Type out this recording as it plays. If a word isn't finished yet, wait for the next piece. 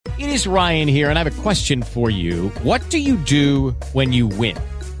It is Ryan here, and I have a question for you. What do you do when you win?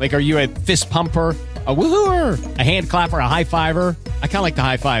 Like, are you a fist pumper, a woohooer, a hand clapper, a high fiver? I kind of like the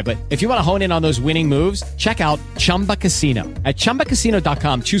high five, but if you want to hone in on those winning moves, check out Chumba Casino. At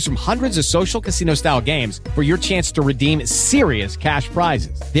ChumbaCasino.com, choose from hundreds of social casino-style games for your chance to redeem serious cash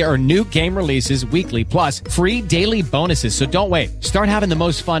prizes. There are new game releases weekly, plus free daily bonuses. So don't wait. Start having the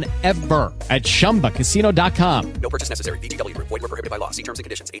most fun ever at ChumbaCasino.com. No purchase necessary. VGW. Void where prohibited by law. See terms and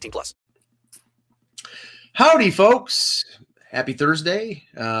conditions. 18+. Howdy, folks. Happy Thursday.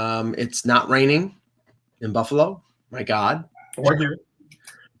 It's not raining in Buffalo. My God. Or here.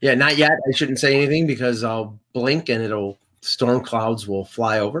 Yeah, not yet. I shouldn't say anything because I'll blink and storm clouds will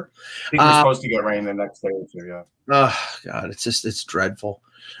fly over. I think we're supposed to get rain the next day or two, yeah. Oh, God, it's dreadful.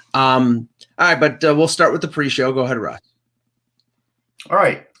 All right, but we'll start with the pre-show. Go ahead, Russ. All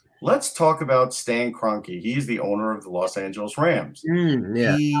right. Let's talk about Stan Kroenke. He's the owner of the Los Angeles Rams.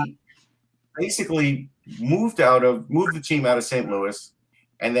 Yeah. He basically moved the team out of St. Louis,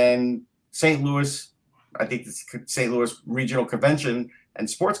 and then St. Louis, I think the St. Louis Regional Convention and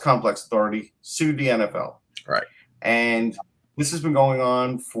Sports Complex Authority sued the NFL. Right. And this has been going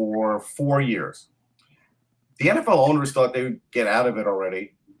on for 4 years. The NFL owners thought they would get out of it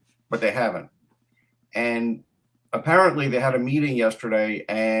already, but they haven't. And apparently they had a meeting yesterday,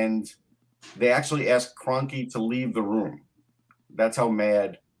 and they actually asked Kroenke to leave the room. That's how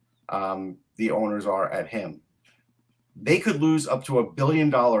mad the owners are at him. They could lose up to $1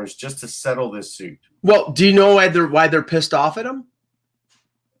 billion just to settle this suit. Well, do you know why they're pissed off at him?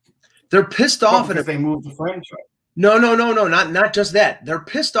 They're pissed off at him. They moved the franchise. No, not just that. They're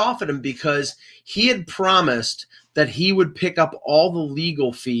pissed off at him because he had promised that he would pick up all the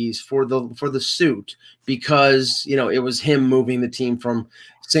legal fees for the suit because, it was him moving the team from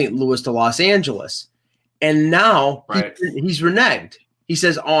St. Louis to Los Angeles. And now he's reneged. He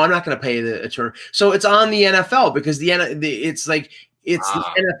says, "Oh, I'm not going to pay the attorney." So it's on the NFL because the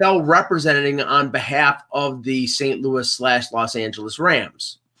NFL representing on behalf of the St. Louis/Los Angeles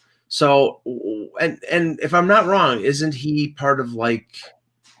Rams. So, and if I'm not wrong, isn't he part of like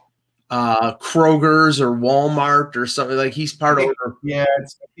Kroger's or Walmart or something? Like he's part of. Yeah, I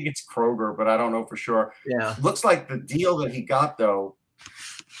think it's Kroger, but I don't know for sure. Yeah, looks like the deal that he got though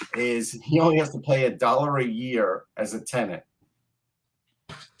is he only has to pay $1 a year as a tenant.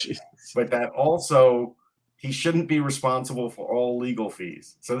 Jesus. But that also he shouldn't be responsible for all legal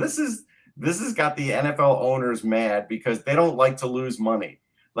fees. So this has got the NFL owners mad because they don't like to lose money.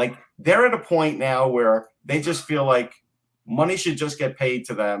 Like they're at a point now where they just feel like money should just get paid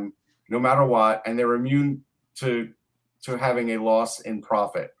to them no matter what, and they're immune to having a loss in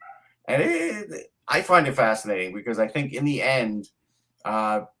profit. And I find it fascinating because I think in the end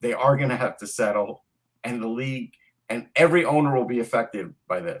they are going to have to settle, and the league and every owner will be affected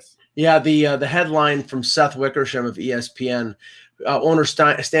by this. Yeah, the headline from Seth Wickersham of ESPN, owner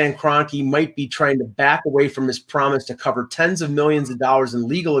Stan Kroenke might be trying to back away from his promise to cover tens of millions of dollars in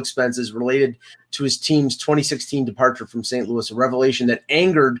legal expenses related to his team's 2016 departure from St. Louis, a revelation that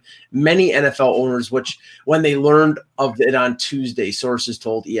angered many NFL owners, which when they learned of it on Tuesday, sources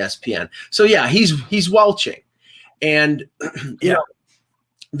told ESPN. So yeah, he's welching. And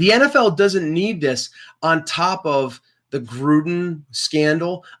the NFL doesn't need this on top of the Gruden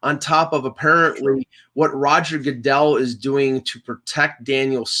scandal, on top of apparently what Roger Goodell is doing to protect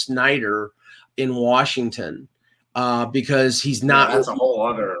Daniel Snyder in Washington, because he's not. That's a whole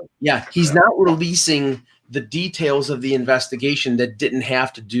other. Yeah, he's not releasing the details of the investigation that didn't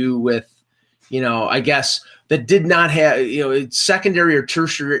have to do with, I guess that did not have, secondary or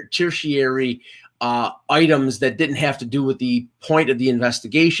tertiary items that didn't have to do with the point of the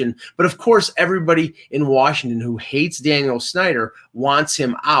investigation. But of course, everybody in Washington who hates Daniel Snyder wants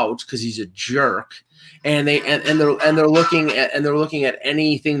him out because he's a jerk. And they're looking at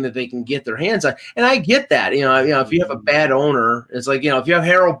anything that they can get their hands on. And I get that, if you have a bad owner, it's like, if you have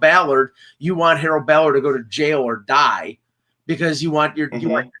Harold Ballard, you want Harold Ballard to go to jail or die because you want your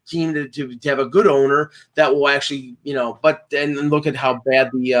team to have a good owner that will actually, but then look at how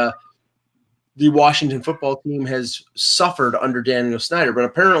bad the Washington football team has suffered under Daniel Snyder. But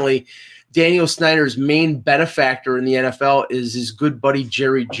apparently Daniel Snyder's main benefactor in the NFL is his good buddy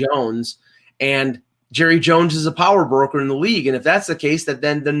Jerry Jones, and Jerry Jones is a power broker in the league. And if that's the case, that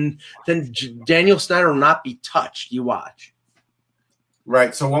then Daniel Snyder will not be touched. You watch.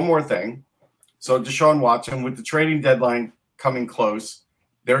 Right. So one more thing. So Deshaun Watson, with the trading deadline coming close,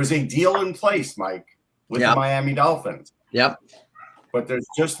 there is a deal in place, Mike, with the Miami Dolphins. Yep. But there's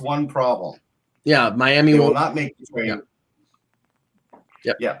just one problem. Yeah, Miami will not make the trade.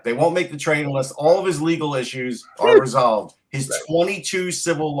 Yep. Yeah, they won't make the trade unless all of his legal issues are resolved. His 22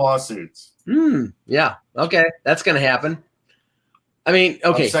 civil lawsuits. Yeah. Okay. That's going to happen. I mean,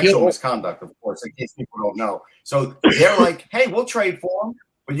 okay. Of sexual misconduct, of course, in case people don't know. So they're like, hey, we'll trade for him,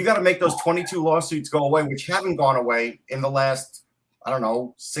 but you got to make those 22 lawsuits go away, which haven't gone away in the last,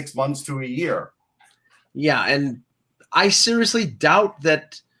 6 months to a year. Yeah. And I seriously doubt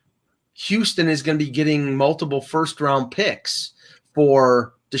that Houston is going to be getting multiple first-round picks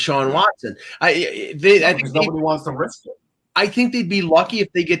for Deshaun Watson. I think nobody wants to risk it. I think they'd be lucky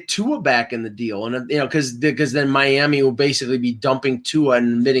if they get Tua back in the deal, and because then Miami will basically be dumping Tua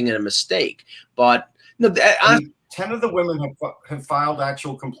and admitting a mistake. But 10 of the women have filed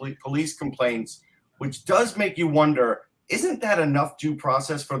actual police complaints, which does make you wonder: isn't that enough due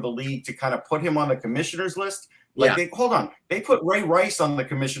process for the league to kind of put him on the commissioner's list? They put Ray Rice on the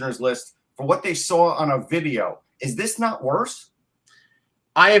commissioner's list for what they saw on a video. Is this not worse?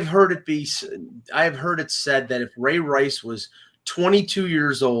 I have heard it said that if Ray Rice was 22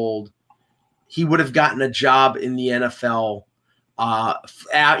 years old, he would have gotten a job in the NFL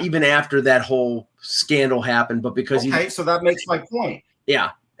even after that whole scandal happened. But because so that makes my point.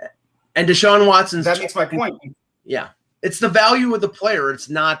 Yeah, and Deshaun Watson's that makes my point. Yeah, it's the value of the player. It's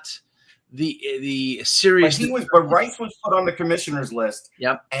not the serious. But Rice was put on the commissioner's list.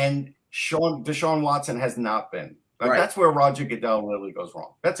 Yep, and Deshaun Watson has not been. Right. That's where Roger Goodell really goes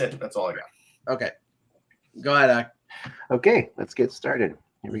wrong. That's it. That's all I got. Okay. Go ahead, Ak. Okay, let's get started.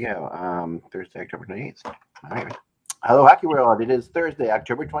 Here we go. Thursday, October 28th. All right. Hello, Hockey World. It is Thursday,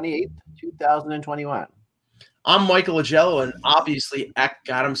 October 28th, 2021. I'm Michael Agello, and obviously Ak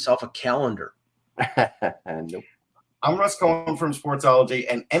got himself a calendar. Nope. I'm Russ Cohen from Sportsology,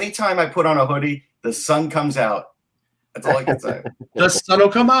 and anytime I put on a hoodie, the sun comes out. That's all I can say. The sun will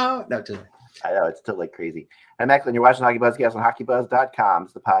come out. No, I know, it's still like crazy. I'm Macklin. You're watching HockeyBuzzCast on HockeyBuzz.com.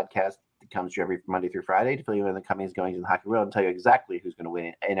 It's the podcast that comes to you every Monday through Friday to fill you in the comings, goings in the hockey world and tell you exactly who's going to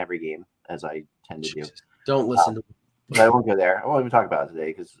win in every game, as I tend to do. Don't listen to but I won't go there. I won't even talk about it today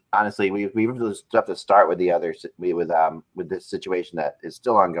because honestly, we really have to start with the other with this situation that is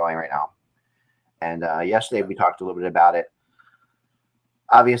still ongoing right now. And yesterday we talked a little bit about it.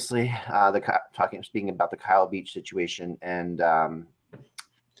 Obviously, speaking about the Kyle Beach situation and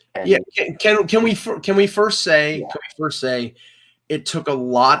can we first say it took a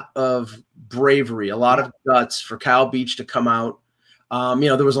lot of bravery, a lot of guts for Kyle Beach to come out.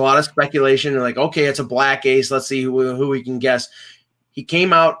 There was a lot of speculation and like, okay, it's a black ace. Let's see who we can guess. He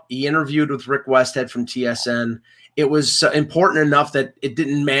came out, he interviewed with Rick Westhead from TSN. It was important enough that it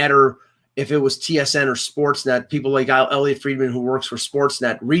didn't matter if it was TSN or Sportsnet. People like Elliot Friedman, who works for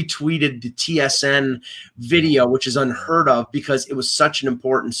Sportsnet, retweeted the TSN video, which is unheard of because it was such an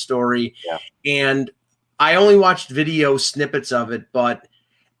important story. Yeah. And I only watched video snippets of it, but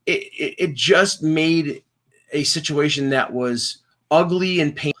it just made a situation that was ugly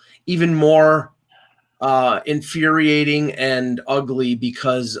and painful even more infuriating and ugly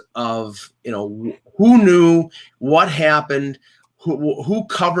because of, who knew what happened, who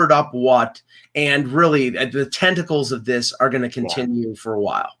covered up what, and really the tentacles of this are going to continue for a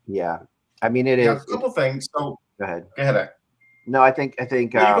while. Yeah. I mean, it is a couple things. So go ahead. No, I think you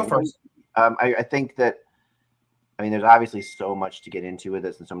go first. I think that, there's obviously so much to get into with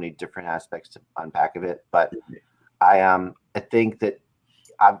this and so many different aspects to unpack of it, but I think that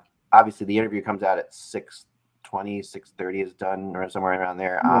obviously the interview comes out at 6:20, 6:30 is done or somewhere around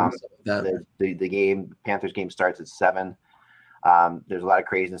there. The Panthers game starts at 7. There's a lot of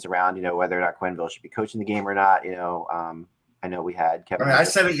craziness around, whether or not Quenneville should be coaching the game or not. I know we had Kevin. I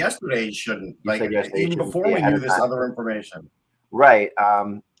said it yesterday. He shouldn't. Even before we knew this other information. Right.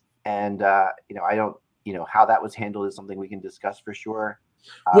 I don't. How that was handled is something we can discuss for sure.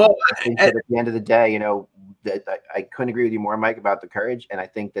 Well, I think that at the end of the day, that I couldn't agree with you more, Mike, about the courage. And I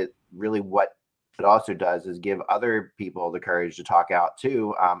think that really what it also does is give other people the courage to talk out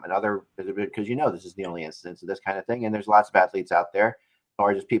too. Because this is the only instance of this kind of thing, and there's lots of athletes out there,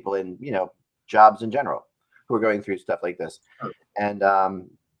 or just people in jobs in general who are going through stuff like this. And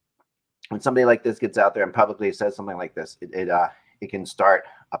when somebody like this gets out there and publicly says something like this, it can start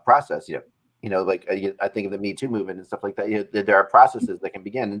a process. I think of the Me Too movement and stuff like that. There are processes that can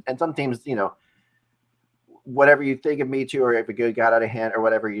begin, and some teams, whatever you think of Me Too, or if it got out of hand, or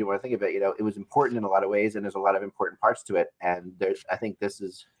whatever you want to think of it, it was important in a lot of ways, and there's a lot of important parts to it. And I think this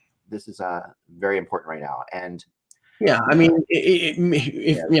is very important right now. And Yeah, I mean,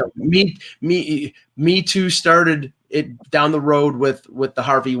 Me Too started it down the road with the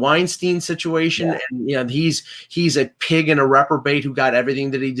Harvey Weinstein situation, and he's a pig and a reprobate who got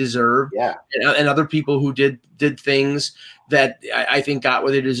everything that he deserved. Yeah, and other people who did things that I think got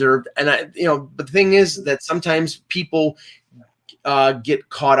what they deserved. And but the thing is that sometimes people get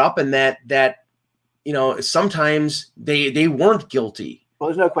caught up in that sometimes they weren't guilty. Well,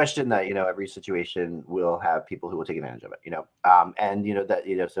 there's no question that, every situation will have people who will take advantage of it,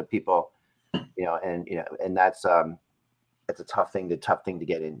 and so people, and that's it's a tough thing to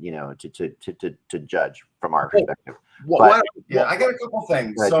get in, to judge from our perspective. I got a couple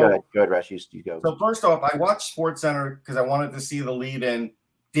things. Go ahead, Rush. You go. So first off, I watched SportsCenter because I wanted to see the lead in.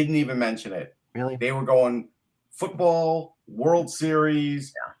 Didn't even mention it. Really? They were going football, World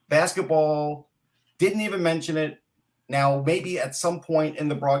Series, basketball. Didn't even mention it. Now, maybe at some point in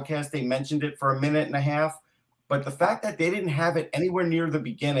the broadcast, they mentioned it for a minute and a half, but the fact that they didn't have it anywhere near the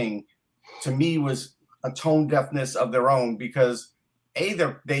beginning, to me, was a tone deafness of their own, because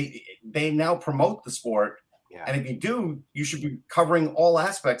they now promote the sport, and if you do, you should be covering all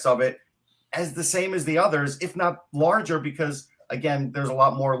aspects of it as the same as the others, if not larger, because, again, there's a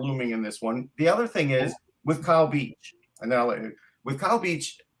lot more looming in this one. The other thing is, with Kyle Beach, with Kyle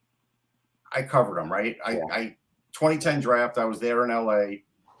Beach, I covered him, right? I 2010 draft, I was there in LA.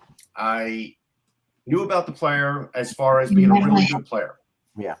 I knew about the player as far as being a really good player.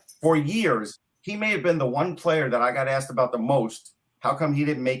 Yeah. For years, he may have been the one player that I got asked about the most. How come he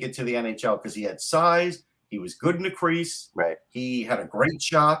didn't make it to the NHL? Because he had size, he was good in the crease, right? He had a great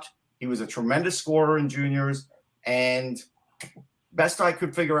shot, he was a tremendous scorer in juniors, and best I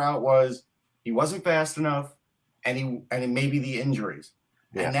could figure out was he wasn't fast enough, and maybe the injuries.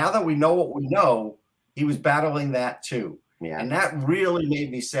 Yeah. And now that we know what we know, he was battling that too. Yeah. And that really made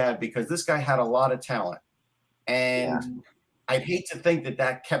me sad, because this guy had a lot of talent. And I'd hate to think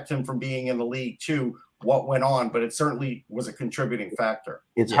that kept him from being in the league too, what went on, but it certainly was a contributing factor.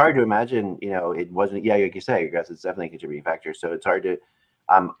 It's hard to imagine, it wasn't, like you say, I guess it's definitely a contributing factor. So it's hard to,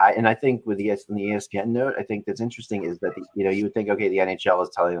 I think with the ESPN note, I think that's interesting is that, you would think, okay, the NHL is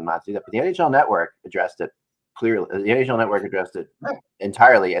telling them not to do that, but the NHL Network addressed it. Clearly, the NHL Network addressed it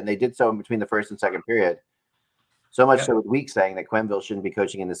entirely, and they did so in between the first and second period. So much so with Week saying that Quenneville shouldn't be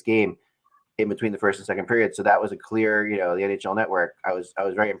coaching in this game in between the first and second period. So that was a clear, the NHL Network. I was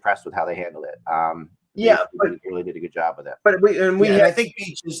very impressed with how they handled it. They really did a good job with it. But I think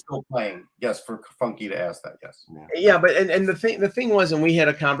Beach is still playing. Yes, for Funky to ask that. Yes. Yeah, but and the thing was, and we had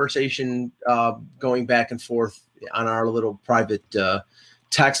a conversation going back and forth on our little private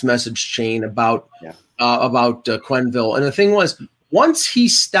text message chain about Quenneville. And the thing was, once he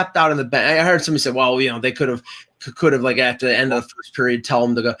stepped out on the bench, I heard somebody say, well, they could have like at the end of the first period tell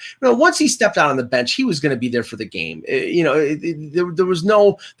him to go. Once he stepped out on the bench, he was going to be there for the game. There was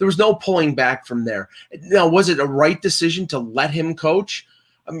no pulling back from there. Now, was it a right decision to let him coach?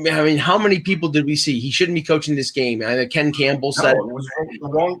 I mean, how many people did we see? He shouldn't be coaching this game. Ken Campbell said it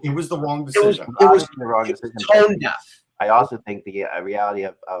was the wrong decision. It was the wrong decision. Tone deaf. I also think the reality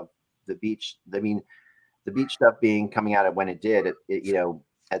of the Beach, the Beach stuff coming out of when it did,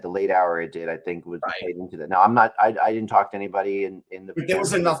 at the late hour it did, I think was played into that. Now I didn't talk to anybody in the. But there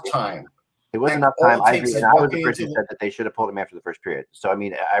was enough time. It was enough time. I agree, and I was the person who said that they should have pulled him after the first period. So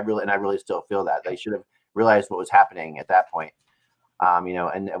I really still feel that they should have realized what was happening at that point.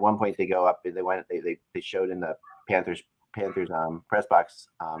 And at one point they go up. They showed in the Panthers press box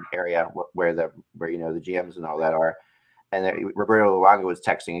area where the GMs and all that are. And Roberto Luongo was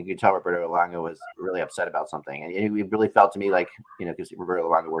texting. You could tell Roberto Luongo was really upset about something, and it really felt to me like because Roberto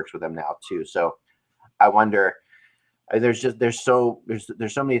Luongo works with them now too. So I wonder. There's so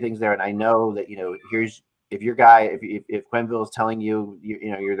many things there, and I know that if your guy if Quenneville is telling you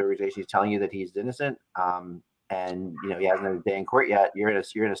you're the organization is telling you that he's innocent, and he hasn't had a day in court yet, you're in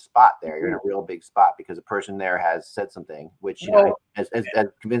a spot there. You're in a real big spot because a person there has said something which as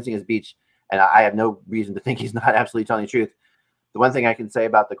convincing as Beach. And I have no reason to think he's not absolutely telling the truth. The one thing I can say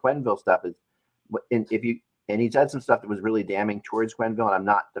about the Quenneville stuff is, and he said some stuff that was really damning towards Quenneville, and I'm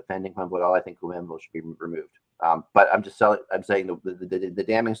not defending Quenneville at all. I think Quenneville should be removed. But I'm saying the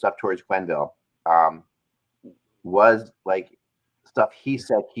damning stuff towards Quenneville was like stuff he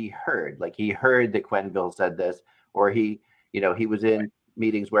said he heard. Like he heard that Quenneville said this, or he was in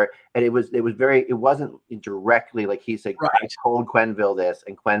meetings where, and it wasn't directly like he said, I told Quenneville this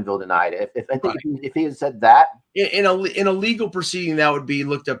and Quenneville denied it. If he had said that in a legal proceeding, that would be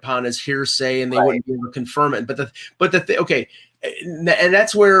looked upon as hearsay and they wouldn't be able to confirm it. And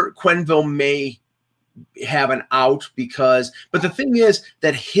that's where Quenneville may have an out but the thing is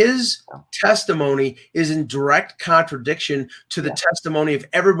that his testimony is in direct contradiction to the testimony of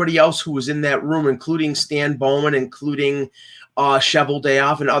everybody else who was in that room, including Stan Bowman, including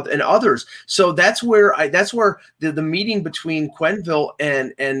Cheveldayoff and others. So that's where the meeting between Quenneville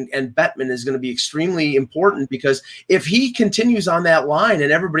and Bettman is going to be extremely important, because if he continues on that line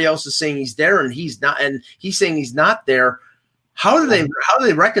and everybody else is saying he's there and he's not, and he's saying he's not there, how do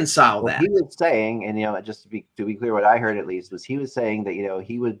they reconcile that? He was saying, and just to be clear, what I heard at least was he was saying that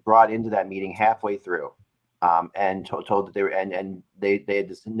he was brought into that meeting halfway through, and told that they were and they had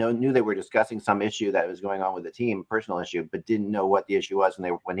just knew they were discussing some issue that was going on with the team, personal issue, but didn't know what the issue was.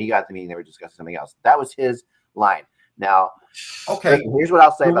 And when he got the meeting, they were discussing something else. That was his line. Now, okay, here's what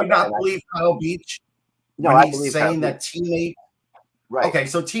I'll say. Do about we not that. believe Kyle Beach? No, when I he's believe saying that teammates. Right. Okay,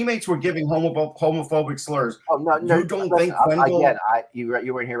 so teammates were giving homophobic slurs. Oh no! You don't think Quenneville? Again, you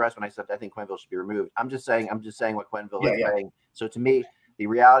weren't here, Russ, when I said I think Quenneville should be removed. I'm just saying what Quenneville is saying. So to me, the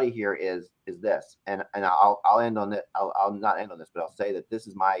reality here is this, and I'll end on it. I'll not end on this, but I'll say that this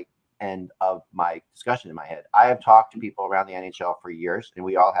is my end of my discussion in my head. I have talked to people around the NHL for years, and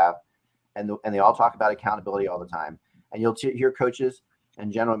we all have, and they all talk about accountability all the time. And you'll hear coaches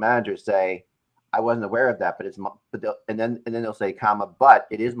and general managers say, I wasn't aware of that, and then they'll say, but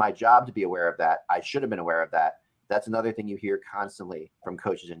it is my job to be aware of that. I should have been aware of that. That's another thing you hear constantly from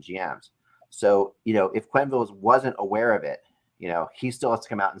coaches and GMs. So, if Quenneville wasn't aware of it, he still has to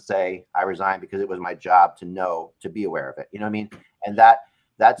come out and say, I resigned because it was my job to be aware of it. You know what I mean? And that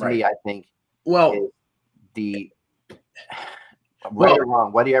to me, I think, is the right or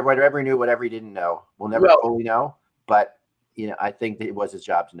wrong, whatever he knew, whatever he didn't know, we'll never fully know. But, I think that it was his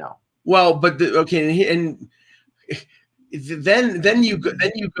job to know. Well, but then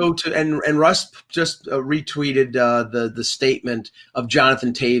you go to and Russ just retweeted the statement of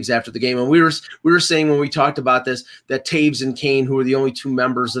Jonathan Taves after the game, and we were saying when we talked about this that Taves and Kane, who were the only two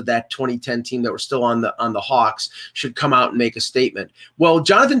members of that 2010 team that were still on the Hawks, should come out and make a statement. Well,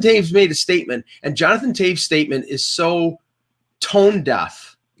 Jonathan Taves made a statement, and Jonathan Taves' statement is so tone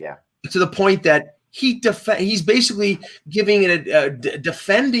deaf, to the point that he's basically giving it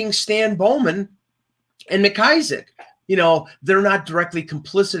defending Stan Bowman and McIsaac. They're not directly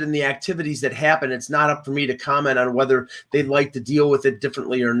complicit in the activities that happen. It's not up for me to comment on whether they'd like to deal with it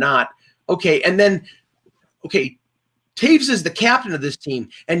differently or not. Okay, and then, Taves is the captain of this team,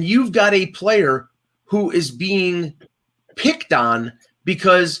 and you've got a player who is being picked on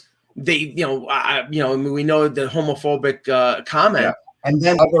because they, we know the homophobic comment. Yeah. And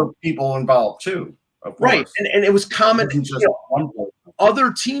then other people involved too. Right, and it was common.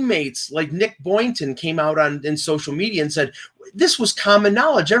 Other teammates like Nick Boynton came out in social media and said this was common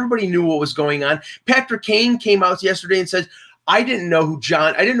knowledge. Everybody knew what was going on. Patrick Kane came out yesterday and said, I didn't know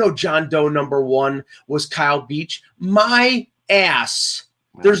John Doe number 1 was Kyle Beach. My ass.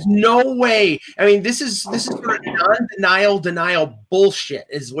 There's no way. I mean, this is sort of non-denial bullshit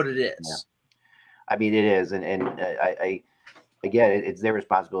is what it is. Yeah. I mean, it is, and I again, it's their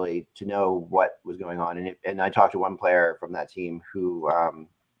responsibility to know what was going on. And I talked to one player from that team who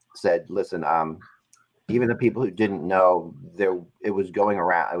said, listen, even the people who didn't know, it was going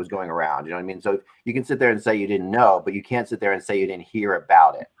around. It was going around. You know what I mean? So you can sit there and say you didn't know, but you can't sit there and say you didn't hear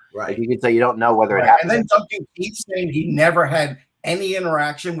about it. Right. Like you can say you don't know whether it happened. And then Duncan Keith saying he never had any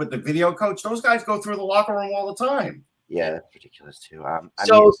interaction with the video coach. Those guys go through the locker room all the time. Yeah, that's ridiculous too.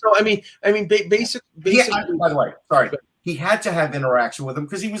 Basically. By the way, sorry. He had to have interaction with him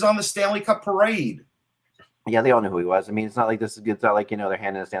because he was on the Stanley Cup parade. Yeah, they all know who he was. I mean, it's not like it's not like they're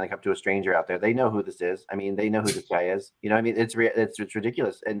handing the Stanley Cup to a stranger out there. They know who this is. I mean, they know who this guy is. You know what I mean? It's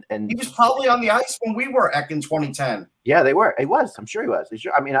ridiculous. And he was probably on the ice when we were in 2010. Yeah, they were. He was. I'm sure he was.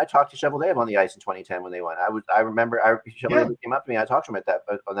 I mean, I talked to Cheveldayoff on the ice in 2010 when they won. I remember Cheveldayoff came up to me. I talked to him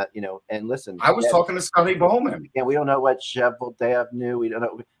on that. And listen, I was talking to Scotty Bowman. Yeah, we don't know what Cheveldayoff knew. We don't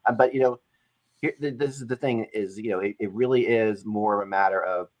know, but this is the thing is, it really is more of a matter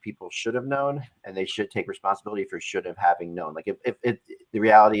of people should have known, and they should take responsibility for should have having known. Like if the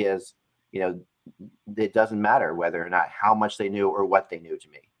reality is, it doesn't matter whether or not how much they knew or what they knew to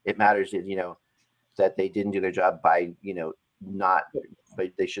me. It matters, that they didn't do their job by,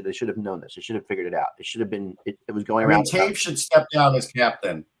 but they should have known this. They should have figured it out. It should have been, it was going around. Taves should step down as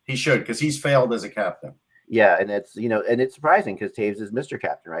captain. He should, because he's failed as a captain. Yeah, and it's and it's surprising because Taves is Mr.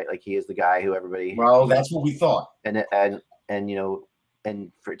 Captain, right? Like he is the guy who everybody. Well, that's what we thought. And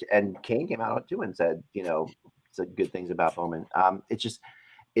Kane came out too and said, said good things about Bowman.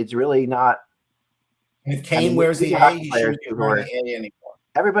 It's really not. If Kane wears the A, he shouldn't be wearing the A anymore.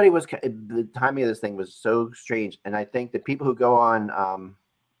 Everybody was. The timing of this thing was so strange, and I think that people who go on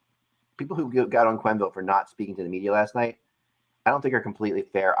people who got on Quenneville for not speaking to the media last night, I don't think are completely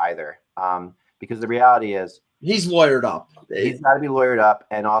fair either. Because the reality is he's lawyered up. He's got to be lawyered up,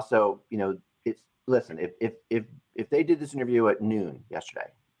 and also, listen. If they did this interview at noon yesterday,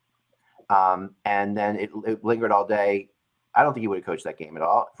 and then it lingered all day, I don't think he would have coached that game at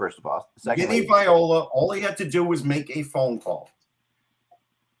all. First of all, secondly, Vinny Viola, all he had to do was make a phone call.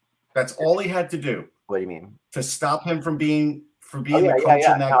 That's all he had to do. What do you mean? To stop him from being the coach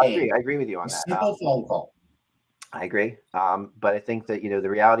in that game. I agree with you on that. Simple phone call. I agree. But I think that, the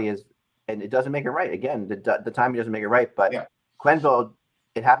reality is, and it doesn't make it right. Again, the timing doesn't make it right. But Quenneville,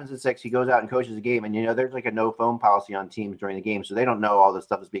 it happens at 6. He goes out and coaches a game, and there's like a no phone policy on teams during the game, so they don't know all the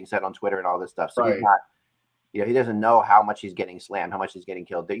stuff that's being said on Twitter and all this stuff. So he's not, he doesn't know how much he's getting slammed, how much he's getting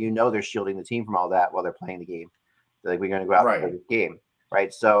killed. That they're shielding the team from all that while they're playing the game. They're like, we're going to go out and play this game,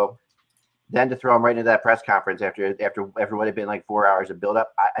 right? So then to throw him right into that press conference after what had been like 4 hours of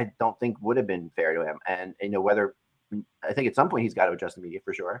buildup, I don't think would have been fair to him. And whether I think at some point he's got to adjust the media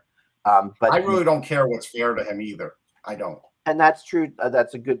for sure. But I really don't care what's fair to him either. I don't. And that's true.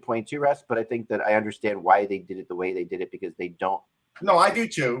 That's a good point too, Russ. But I think that I understand why they did it the way they did it, because they don't. No, I do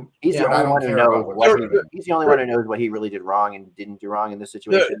too. He's the only one who knows he's the only one who knows what he really did wrong and didn't do wrong in this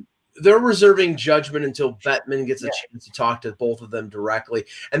situation. They're reserving judgment until Bettman gets a chance to talk to both of them directly.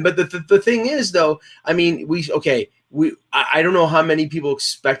 But the thing is, though, I mean, I don't know how many people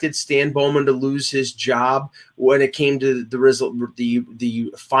expected Stan Bowman to lose his job when it came to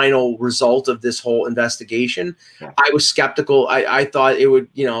the final result of this whole investigation. Yeah. I was skeptical. I thought it would,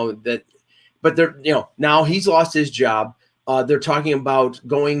 but they're, now he's lost his job. They're talking about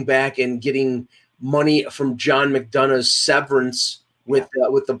going back and getting money from John McDonough's severance with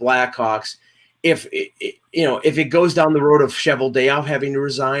the Blackhawks. If it goes down the road of Cheveldayoff having to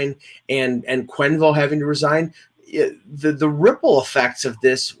resign and Quenneville having to resign, the ripple effects of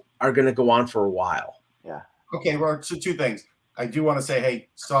this are going to go on for a while. Yeah. Okay. Well, so 2 things. I do want to say, hey,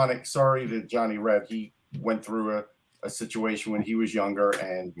 Sonic, sorry to Johnny Reb. He went through a situation when he was younger,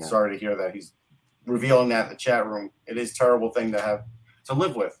 and sorry to hear that. He's revealing that in the chat room. It is a terrible thing to have to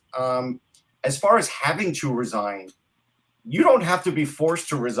live with. As far as having to resign, you don't have to be forced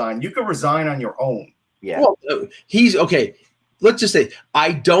to resign. You can resign on your own. Yeah. Well, he's okay. Let's just say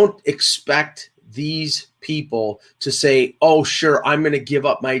I don't expect these people to say, "Oh, sure, I'm going to give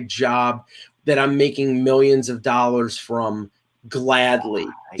up my job that I'm making millions of dollars from gladly."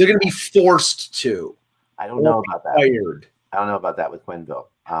 They're going to be forced to. I don't know about that. Fired. I don't know about that with Quenneville.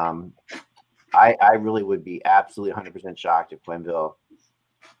 I really would be absolutely 100% shocked if Quenneville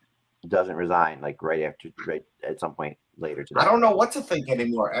doesn't resign right at some point later today. I don't know what to think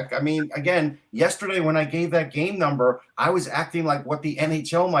anymore. I mean, again, yesterday when I gave that game number, I was acting like what the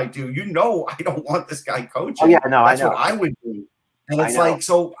NHL might do. I don't want this guy coaching. Oh, yeah, no, that's I know. what I would do. And it's like,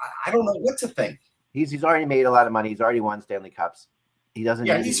 so I don't know what to think. He's already made a lot of money. He's already won Stanley Cups. He doesn't.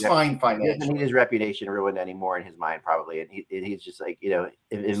 Yeah, he's fine financially. He doesn't need his reputation ruined anymore in his mind, probably. And he's just like,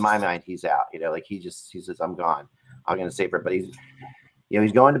 in my mind, he's out. He says, I'm gone. I'm going to save her. But he's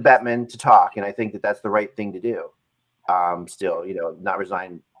going to Bettman to talk, and I think that that's the right thing to do. Still, not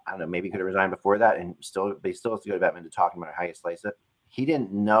resign. I don't know. Maybe he could have resigned before that, and he still has to go to Bettman to talk about how you slice it. He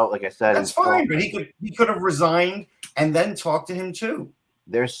didn't know, like I said. That's fine, but he could have resigned and then talked to him too.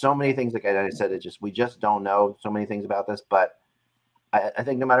 There's so many things, like I said, we just don't know so many things about this. But I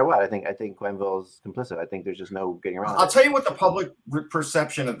think no matter what, I think Quenneville's complicit. I think there's just no getting around. I'll tell you what the public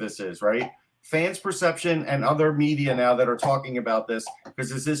perception of this is, right? Fans' perception and other media now that are talking about this, because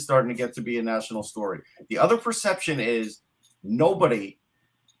this is starting to get to be a national story. The other perception is nobody,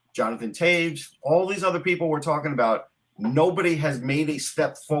 Jonathan Taves, all these other people we're talking about, nobody has made a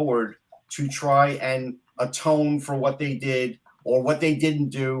step forward to try and atone for what they did or what they didn't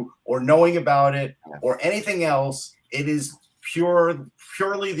do or knowing about it or anything else. It is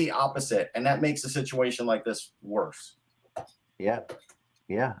purely the opposite, and that makes a situation like this worse. Yeah.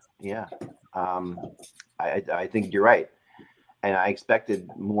 I think you're right, and I expected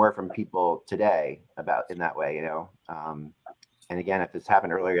more from people today about in that way, And again, if this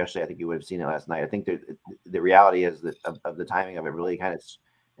happened earlier yesterday, I think you would have seen it last night. I think the reality is that of the timing of it really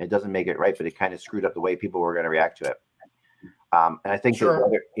it doesn't make it right, but it kind of screwed up the way people were going to react to it. And I think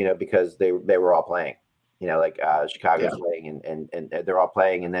that, because they were all playing, Chicago's playing and they're all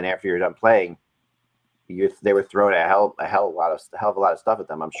playing, and then after you're done playing, they were throwing a hell of a lot of stuff at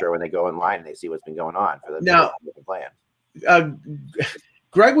them. I'm sure when they go in line and they see what's been going on for the now playing.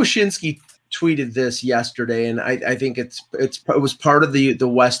 Greg Wyshynski tweeted this yesterday, and I think it was part of the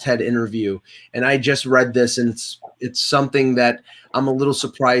Westhead interview, and I just read this, and it's something that I'm a little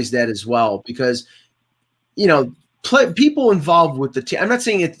surprised at as well, because people involved with the team. I'm not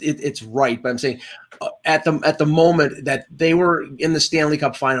saying it's right, but I'm saying at the moment that they were in the Stanley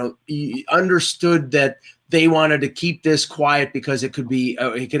Cup final, you understood that they wanted to keep this quiet because it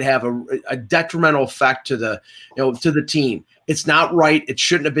could have a detrimental effect to the team. It's not right. It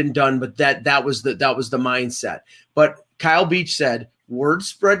shouldn't have been done, but that was the mindset. But Kyle Beach said, word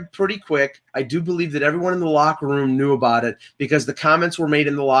spread pretty quick. I do believe that everyone in the locker room knew about it because the comments were made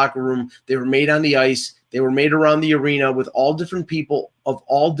in the locker room. They were made on the ice. They were made around the arena with all different people of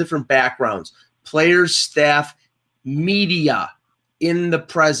all different backgrounds, players, staff, media in the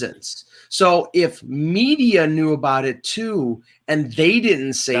presence. So if media knew about it too, and they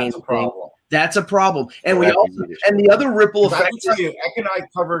didn't say anything, that's a problem. And the other ripple effect. I can tell you, Eck and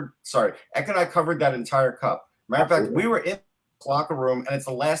I covered that entire cup. Matter of fact, we were in the locker room, and it's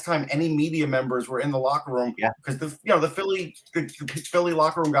the last time any media members were in the locker room because the Philly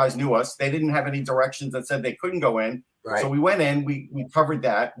locker room guys knew us. They didn't have any directions that said they couldn't go in. Right. So we went in, we covered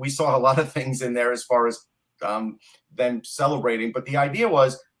that. We saw a lot of things in there as far as them celebrating. But the idea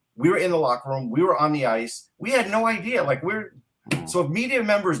was we were in the locker room, we were on the ice. We had no idea. So if media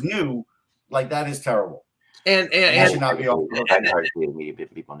members knew, that is terrible. And should not be off. Media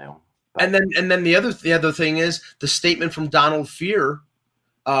people knew. And then the other thing is the statement from Donald Fear,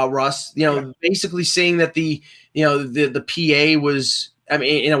 Russ, basically saying that the PA was, I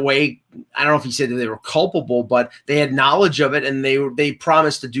mean, in a way, I don't know if he said that they were culpable, but they had knowledge of it and they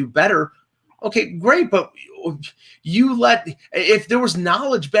promised to do better. Okay, great. But if there was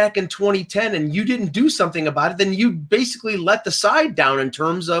knowledge back in 2010 and you didn't do something about it, then you basically let the side down in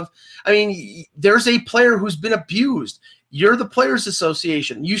terms of, I mean, there's a player who's been abused. You're the Players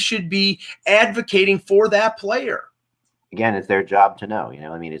Association. You should be advocating for that player. Again, it's their job to know.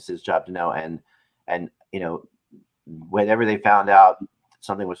 It's his job to know. And whenever they found out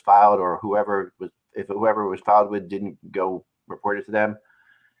something was filed or whoever was filed with didn't go report it to them,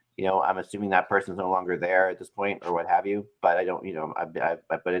 I'm assuming that person's no longer there at this point or what have you. But I don't,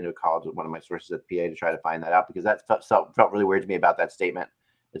 I put into a call to one of my sources at PA to try to find that out because that felt really weird to me about that statement.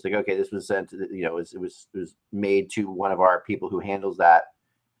 It's like, okay, this was sent to it was made to one of our people who handles that,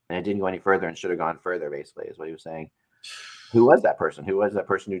 and it didn't go any further and should have gone further. Basically, is what he was saying. Who was that person? Who was that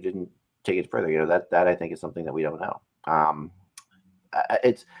person who didn't take it further? That I think is something that we don't know. I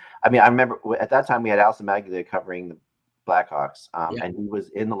remember at that time we had Alison Magula covering the Blackhawks, and he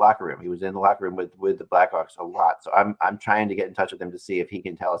was in the locker room. He was in the locker room with the Blackhawks a lot. So I'm trying to get in touch with him to see if he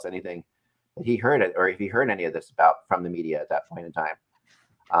can tell us anything that he heard it or if he heard any of this from the media at that point in time.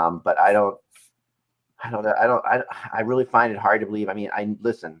 But I really find it hard to believe. I mean,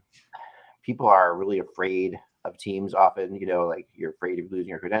 listen, people are really afraid of teams often, you're afraid of losing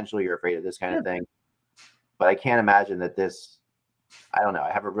your credential. You're afraid of this kind of thing. But I can't imagine that I don't know.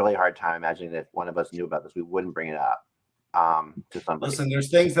 I have a really hard time imagining that if one of us knew about this, we wouldn't bring it up to somebody. Listen, there's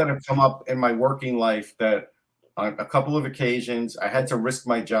things that have come up in my working life that on a couple of occasions I had to risk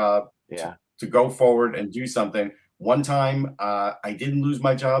my job to go forward and do something. One time I didn't lose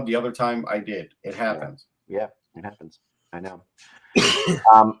my job. The other time I did. It happens. Yeah, it happens. I know.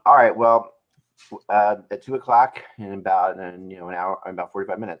 All right. Well, at 2:00 in about an hour, about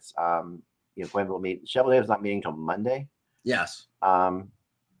 45 minutes, when we'll meet. Shovel Day is not meeting until Monday. Yes.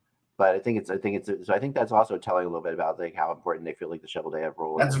 But I think that's also telling a little bit about how important they feel like the Shovel Day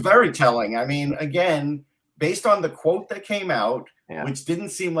role is. That's very telling. I mean, again, based on the quote that came out, which didn't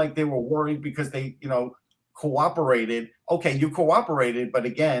seem like they were worried because they, cooperated. Okay, you cooperated, but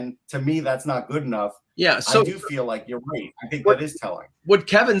again, to me, that's not good enough. Yeah, so I do feel like you're right. I think that is telling. What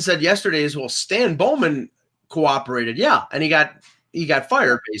Kevin said yesterday is, well, Stan Bowman cooperated, and he got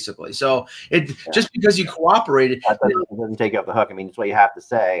fired basically. So just because you cooperated, that doesn't take you off the hook. I mean, it's what you have to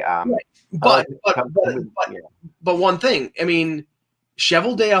say. But one thing, I mean,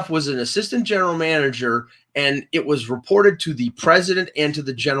 Cheveldayoff was an assistant general manager, and it was reported to the president and to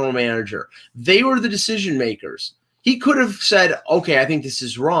the general manager. They were the decision makers. He could have said, okay, I think this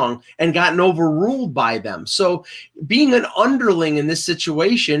is wrong, and gotten overruled by them. So being an underling in this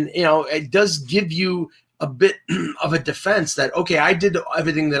situation, it does give you a bit of a defense that, okay, I did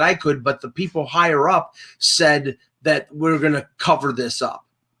everything that I could, but the people higher up said that we're going to cover this up.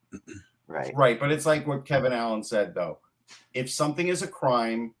 Right. But it's like what Kevin Allen said, though. If something is a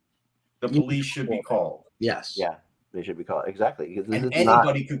crime, the police should be called. Yes. Yeah, they should be called. Exactly. And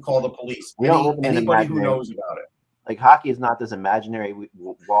anybody could call the police. Anybody who knows about it. Like, hockey is not this imaginary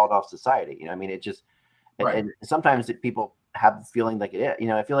walled off society. I mean, it just and sometimes people have the feeling like it is.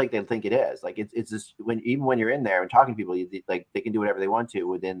 I feel like they think it is. Like it's just even when you're in there and talking to people, they can do whatever they want to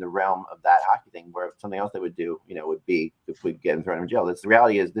within the realm of that hockey thing. Where something else they would do, would be if we get them thrown in jail. That's the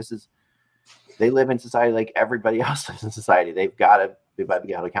reality. Is this is they live in society like everybody else lives in society. They've got to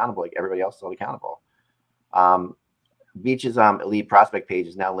be held accountable like everybody else is held accountable. Beach's elite prospect page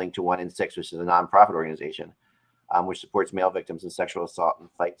is now linked to 1 in 6, which is a nonprofit organization which supports male victims of sexual assault and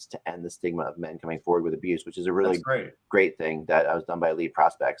fights to end the stigma of men coming forward with abuse, which is a really great thing that was done by Elite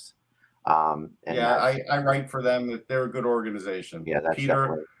Prospects. I write for them. They're a good organization. Yeah, that's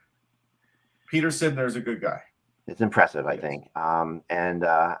Peter Sidner's a good guy. It's impressive, I think. I'm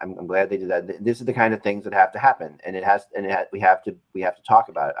glad they did that. This is the kind of things that have to happen, and we have to talk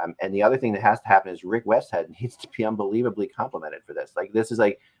about it. And the other thing that has to happen is Rick Westhead needs to be unbelievably complimented for this. Like, this is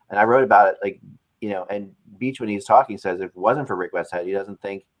like, and I wrote about it, like, and Beach, when he's talking, says if it wasn't for Rick Westhead, he doesn't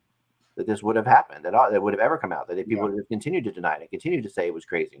think that this would have happened at all, that would have ever come out, that people would have continued to deny it, continued to say it was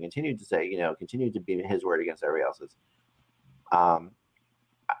crazy, continued to say, continued to be his word against everybody else's.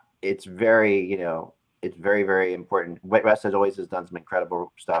 It's very, it's very, very important. Westhead always has done some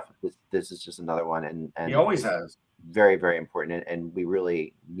incredible stuff. This is just another one, and he always has. Very, very important, and we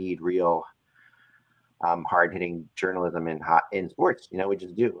really need real hard-hitting journalism in sports. We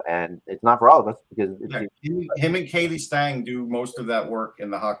just do, and it's not for all of us because him and Katie Stang do most of that work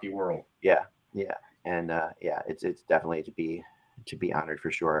in the hockey world. Yeah, and it's definitely to be honored for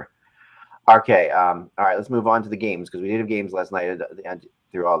sure. Okay, all right, let's move on to the games because we did have games last night and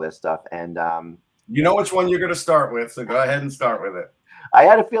through all this stuff, and you know which one you're going to start with, so go ahead and start with it. I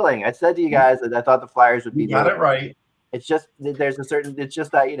had a feeling. I said to you guys that I thought the Flyers would be. You got it right. It's just there's a certain. It's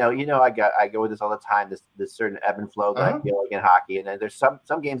just that I go with this all the time. This certain ebb and flow that I feel like in hockey, and then there's some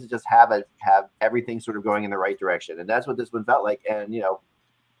games that just have everything sort of going in the right direction, and that's what this one felt like. And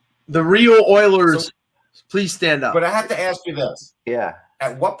the Rio Oilers, please stand up. But I have to ask you this: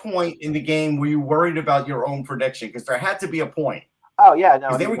 at what point in the game were you worried about your own prediction? Because there had to be a point. Oh yeah,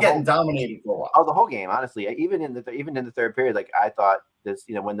 no, they were getting dominated for a while. Oh, the whole game, honestly. Even in the third period, like I thought this,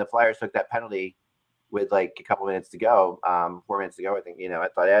 when the Flyers took that penalty with like a couple minutes to go, 4 minutes to go, I think, I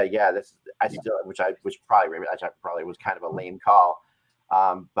thought, which probably was kind of a lame call,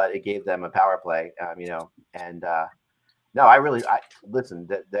 but it gave them a power play, no, listen,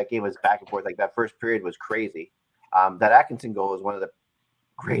 that game was back and forth. Like that first period was crazy. That Atkinson goal is one of the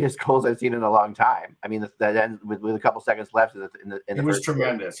greatest goals I've seen in a long time. I mean, that ends with a couple seconds left in the it was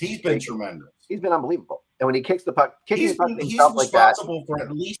tremendous. He's been tremendous. He's been unbelievable. And when he kicks the puck, he's responsible for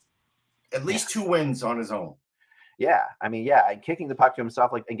at least 2 wins on his own. Yeah, I mean, and kicking the puck to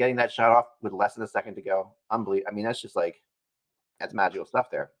himself, like, and getting that shot off with less than a second to go, unbelievable. I mean, that's just like that's magical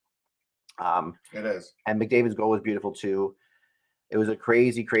stuff there. It is. And McDavid's goal was beautiful too. It was a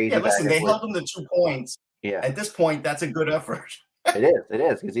crazy. Yeah, listen, they held him to 2 points. Yeah, at this point, that's a good effort. It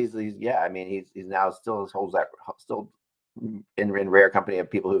is because he's now still holds that still in rare company of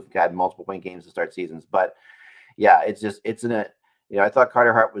people who've had multiple point games to start seasons. But yeah, it's I thought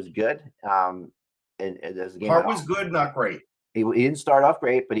Carter Hart was good. And as the game Hart was good, not great. He didn't start off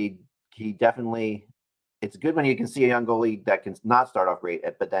great, but he definitely. It's good when you can see a young goalie that can not start off great,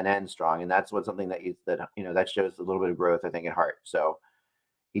 but then end strong, and that's something that shows a little bit of growth, I think, in Hart. So.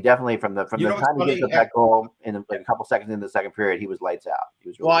 He definitely from the time he gets up that goal in like a couple seconds in the second period, he was lights out. He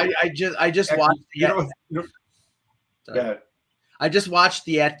was really I just watched. I just watched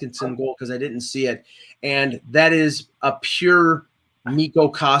the Atkinson goal because I didn't see it, and that is a pure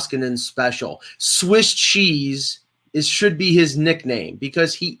Mikko Koskinen special. Swiss cheese should be his nickname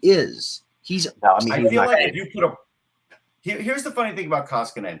because he is. He's. No, I feel like if you put here's the funny thing about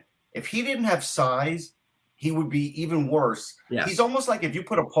Koskinen: if he didn't have size, he would be even worse. Yes. He's almost like if you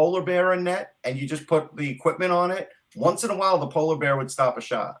put a polar bear in net and you just put the equipment on it, once in a while the polar bear would stop a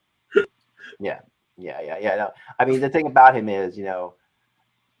shot. Yeah. No. I mean, the thing about him is,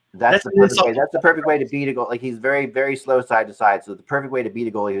 that's the perfect way to beat a goal. Like he's very, very slow side to side. So the perfect way to beat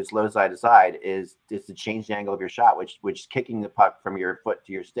a goalie who's slow side to side is to change the angle of your shot, which kicking the puck from your foot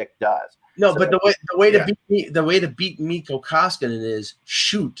to your stick does. No, so, but the way to beat Mikko Koskinen is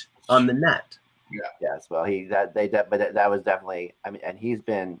shoot on the net. Yeah. Yes. Well, that was definitely. I mean, and he's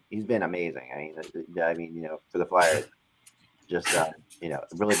been amazing. I mean, for the Flyers, just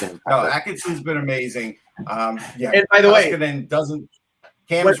really been. Impressive. No, Atkinson's been amazing. And by the way,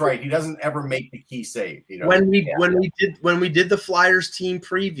 Cam is right. He doesn't ever make the key save. When we did the Flyers team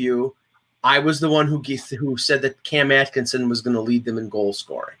preview, I was the one who said that Cam Atkinson was going to lead them in goal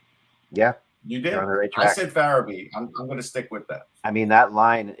scoring. Yeah. You did. I said Farabee. I'm going to stick with that. I mean, that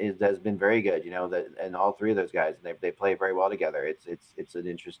line has been very good. And all three of those guys, they play very well together. It's an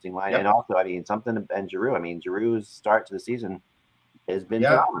interesting line, and also, I mean, Giroux. I mean, Giroux's start to the season has been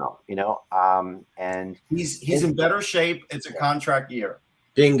phenomenal. And he's in better shape. It's a contract year.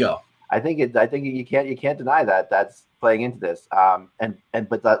 Bingo. I think you can't deny that that's playing into this.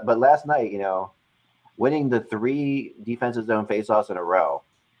 But last night, winning the 3 defensive zone faceoffs in a row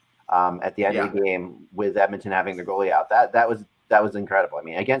at the end of the game with Edmonton having the goalie out, that was incredible. I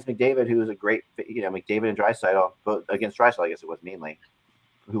mean, against McDavid, who was a great, McDavid and Draisaitl, both against Draisaitl, I guess it was mainly,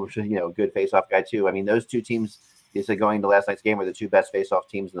 who was a good faceoff guy too. I mean, those 2 teams, basically going to last night's game, were the 2 best faceoff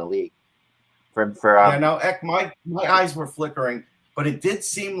teams in the league. Eck, my eyes were flickering, but it did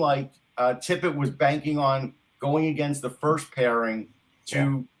seem like Tippett was banking on going against the first pairing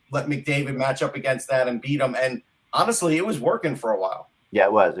to let McDavid match up against that and beat him. And honestly, it was working for a while. Yeah,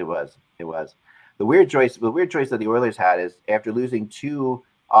 it was. The weird choice that the Oilers had is after losing 2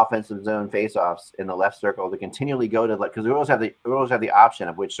 offensive zone faceoffs in the left circle to continually go to, because the Oilers have the option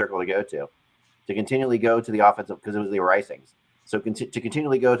of which circle to go to continually go to the offensive, because they were icings. So to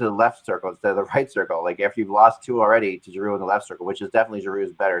continually go to the left circle instead of the right circle, like after you've lost 2 already to Giroux in the left circle, which is definitely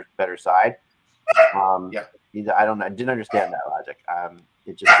Giroux's better side. I didn't understand that logic.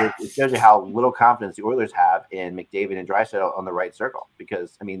 It shows you how little confidence the Oilers have in McDavid and Draisaitl on the right circle,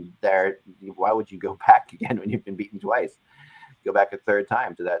 because I mean, why would you go back again when you've been beaten twice? Go back a third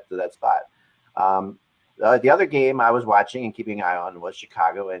time to that spot. The other game I was watching and keeping an eye on was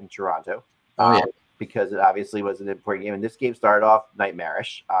Chicago and Toronto. Because it obviously was an important game, and this game started off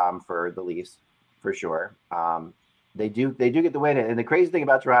nightmarish for the Leafs, for sure. They do get the win, and the crazy thing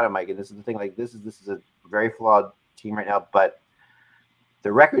about Toronto, Mike, and this is the thing, like this is a very flawed team right now, but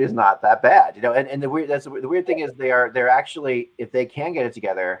the record is not that bad, And the weird thing is they're actually, if they can get it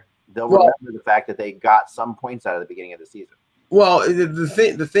together, they'll remember the fact that they got some points out of the beginning of the season. Well,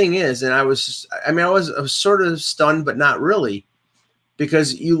 the thing is, and I was sort of stunned, but not really.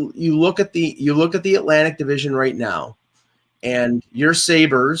 Because you look at the Atlantic Division right now, and your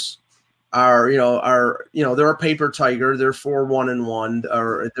Sabres are they're a paper tiger. They're 4-1-1,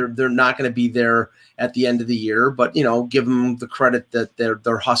 or they're not going to be there at the end of the year. But give them the credit that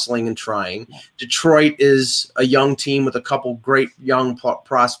they're hustling and trying. Detroit is a young team with a couple great young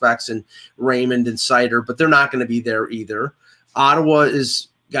prospects in Raymond and Sider, but they're not going to be there either. Ottawa is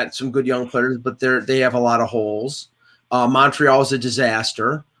got some good young players, but they have a lot of holes. Montreal is a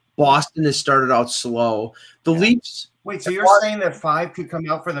disaster. Boston has started out slow. The Leafs. Wait, so you're saying that 5 could come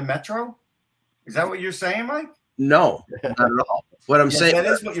out for the Metro? Is that what you're saying, Mike? No, not at all. What I'm saying. That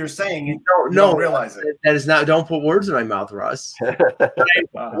is what you're saying. You don't realize it. That is not. Don't put words in my mouth, Russ.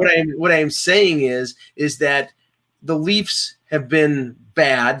 What I'm saying is that the Leafs have been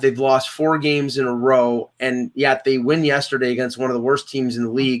bad. They've lost 4 games in a row, and yet they win yesterday against one of the worst teams in the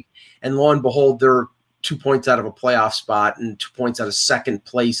league. And lo and behold, they're 2 points out of a playoff spot and 2 points out of second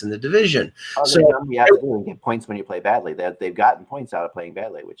place in the division. You get points when you play badly. They've gotten points out of playing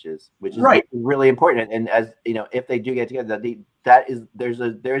badly, which is right. Really important. And as if they do get together, there's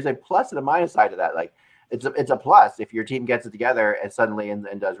a plus and a minus side to that. Like it's a plus if your team gets it together and suddenly and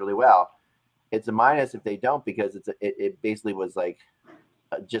does really well. It's a minus if they don't, because it basically was like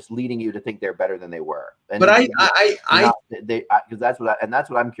just leading you to think they're better than they were. And but because that's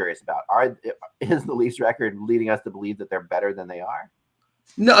what I'm curious about. Is the Leafs record leading us to believe that they're better than they are?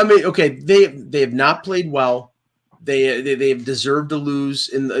 No, I mean, okay, they have not played well. They've deserved to lose.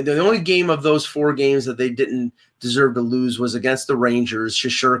 In the only game of those 4 games that they didn't deserve to lose was against the Rangers.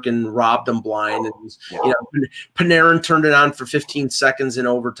 Shesterkin robbed them blind, and Panarin turned it on for 15 seconds in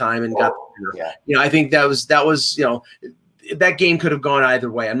overtime and got the winner. I think that was that game could have gone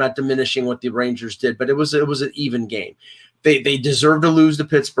either way. I'm not diminishing what the Rangers did, but it was an even game. They deserved to lose to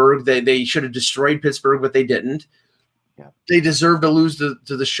Pittsburgh. They should have destroyed Pittsburgh, but they didn't. Yeah. They deserved to lose to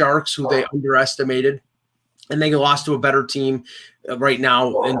the Sharks, who they underestimated, and they lost to a better team right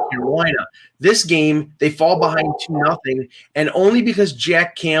now in Carolina. This game, they fall behind 2-0, and only because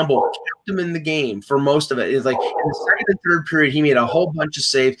Jack Campbell kept them in the game for most of it. It's like in the second and third period, he made a whole bunch of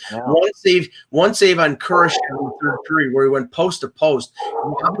saves. Yeah. One save on Kurish in the third period where he went post to post,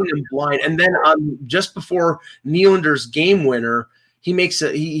 robbing him blind. And then just before Nylander's game winner,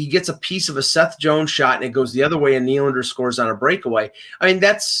 he gets a piece of a Seth Jones shot, and it goes the other way, and Nylander scores on a breakaway. I mean,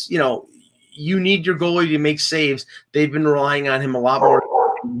 that's, you need your goalie to make saves. They've been relying on him a lot more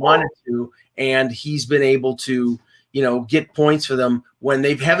than he wanted to, and he's been able to, get points for them when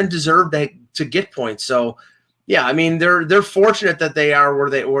they haven't deserved to get points. So, yeah, I mean, they're fortunate that they are where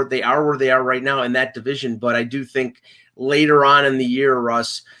they are right now in that division. But I do think later on in the year,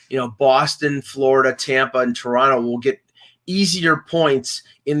 Russ, Boston, Florida, Tampa, and Toronto will get easier points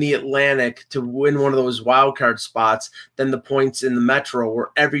in the Atlantic to win one of those wild card spots than the points in the Metro,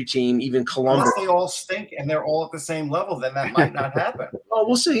 where every team, even Columbus, unless they all stink and they're all at the same level, then that might not happen. Well,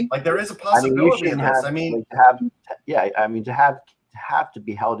 we'll see. Like there is a possibility of this. have to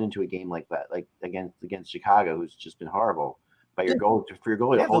be held into a game like that, like against Chicago, who's just been horrible. But your goal for your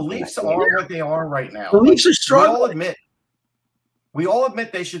goal. Yeah, the Leafs are what they are right now. The Leafs are struggling. We all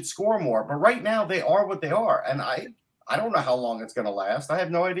admit they should score more, but right now they are what they are, and I don't know how long it's going to last. I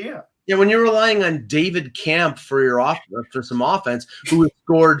have no idea. Yeah, when you're relying on David Camp for some offense, who has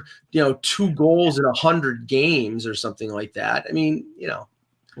scored 2 goals in 100 games or something like that. I mean,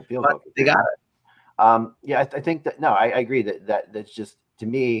 they got it. Yeah, I think that I agree that's just, to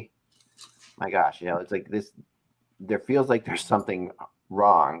me, my gosh, it's like this. There feels like there's something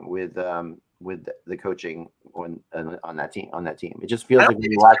wrong with the coaching on that team. It just feels like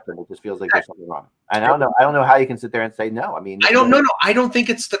when you watch them, it just feels like there's something wrong. And I don't know how you can sit there and say no. I mean, I don't know. I don't think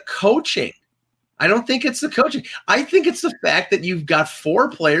it's the coaching. I think it's the fact that you've got 4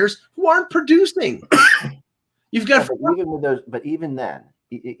 players who aren't producing. You've got even with those, but even then,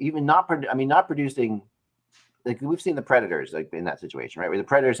 even not producing. Like we've seen the Predators like in that situation, right? Where the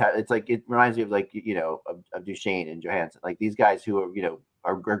Predators it reminds me of of Duchesne and Johansson, like these guys who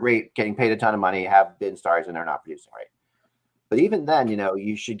are great, getting paid a ton of money, have been stars, and they're not producing, right? But even then,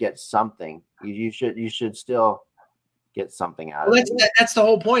 you should get something. You should still get something out of it. That's the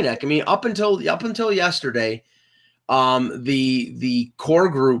whole point, Eck. I mean, up until yesterday, the core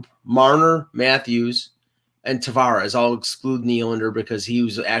group, Marner, Matthews, and Tavares, I'll exclude Nylander because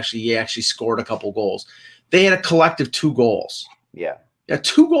he actually scored a couple goals. They had a collective 2 goals. Yeah.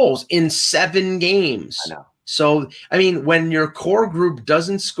 2 goals in 7 games. I know. So, I mean, when your core group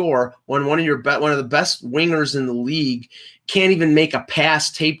doesn't score, when one of the best wingers in the league can't even make a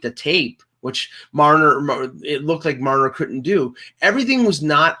pass tape to tape, which it looked like Marner couldn't do. Everything was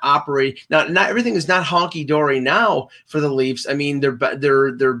not operating. Not everything is not honky dory now for the Leafs. I mean,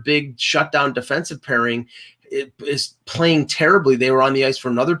 their big shutdown defensive pairing is playing terribly. They were on the ice for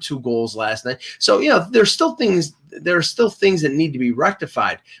another 2 goals last night. So, there are still things that need to be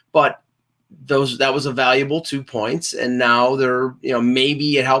rectified, but that was a valuable 2 points. And now they're,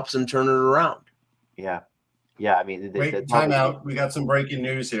 maybe it helps them turn it around. Yeah. Yeah. I mean, time out. We got some breaking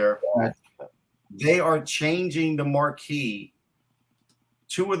news here. They are changing the marquee,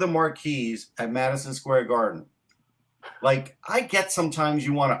 2 of the marquees at Madison Square Garden. Like, I get sometimes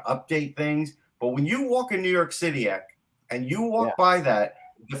you want to update things, but when you walk in New York City, and you walk by that,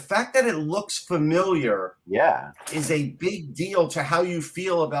 the fact that it looks familiar is a big deal to how you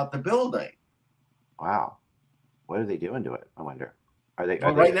feel about the building. Wow. What are they doing to it? I wonder.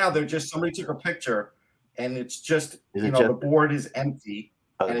 Right now, somebody took a picture, and it's just, the board is empty.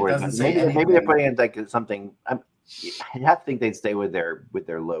 And it doesn't say anything. Maybe they're putting in like something. You have to think they'd stay with their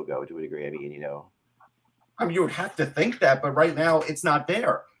logo to a degree. I mean, you would have to think that, but right now it's not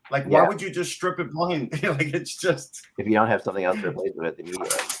there. Like, why would you just strip it blind? Like, it's just, if you don't have something else to replace with it immediately.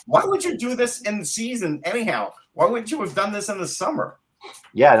 Why would you do this in the season anyhow? Why wouldn't you have done this in the summer?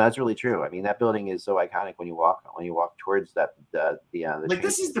 Yeah, no, that's really true. I mean, that building is so iconic when you walk towards that.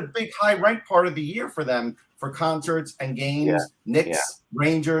 This is the big high rent part of the year for them, for concerts and games, Knicks,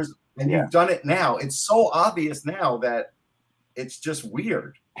 Rangers, and you've done it now. It's so obvious now that it's just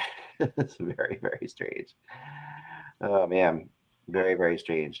weird. It's very, very strange. Oh man, very, very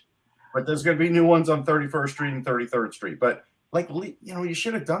strange. But there's going to be new ones on 31st Street and 33rd Street. But you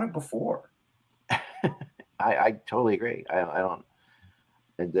should have done it before. I totally agree. I don't.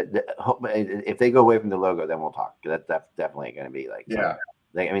 If they go away from the logo, then we'll talk. That's definitely going to be like,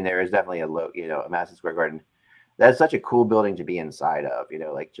 there is definitely a Madison Square Garden. That's such a cool building to be inside of. It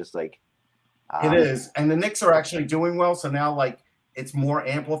is, and the Knicks are actually doing well. So now, it's more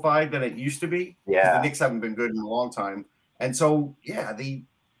amplified than it used to be. Yeah, the Knicks haven't been good in a long time, and so the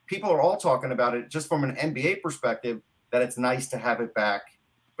people are all talking about it just from an NBA perspective, that it's nice to have it back.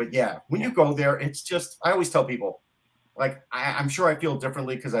 But when you go there, it's just, I always tell people, I'm sure I feel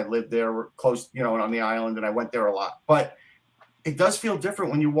differently because I lived there close, and on the island, and I went there a lot. But it does feel different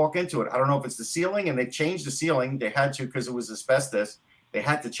when you walk into it. I don't know if it's the ceiling, and they changed the ceiling. They had to because it was asbestos. They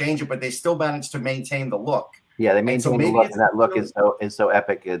had to change it, but they still managed to maintain the look. Yeah, they maintain the look, and that look is so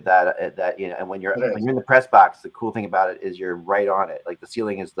epic that and when you're in the press box, the cool thing about it is you're right on it. Like the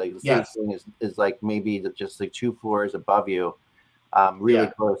ceiling is ceiling is like maybe just like 2 floors above you, really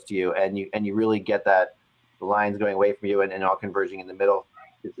close to you, and you really get that. The lines going away from you and all converging in the middle.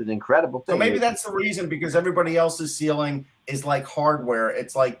 It's an incredible thing. So maybe that's the reason, because everybody else's ceiling is like hardware.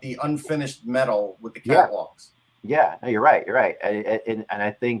 It's like the unfinished metal with the catwalks. Yeah, no, you're right. You're right. And I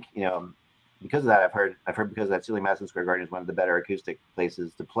think, because of that, I've heard because of that ceiling, Madison Square Garden is one of the better acoustic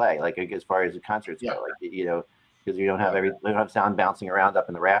places to play. Like as far as the concerts go, because you don't have sound bouncing around up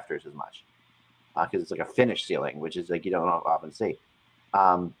in the rafters as much. Because it's like a finished ceiling, which is like you don't often see.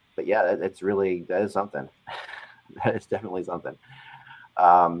 But that is something. That is definitely something.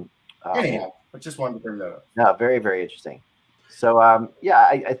 Anyhow, I just wanted to bring that up. No, very, very interesting. So,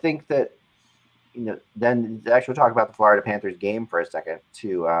 I think that, then actually talk about the Florida Panthers game for a second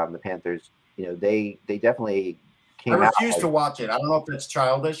too. The Panthers, they definitely came out. I refuse to watch it. I don't know if it's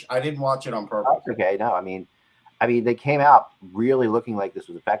childish. I didn't watch it on purpose. Okay, no, I mean, they came out really looking like this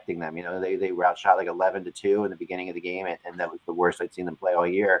was affecting them. They were outshot like 11-2 in the beginning of the game, and that was the worst I'd seen them play all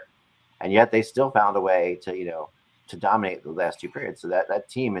year. And yet they still found a way to dominate the last two periods. So that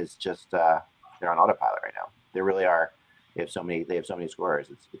team is just they're on autopilot right now. They really are. They have so many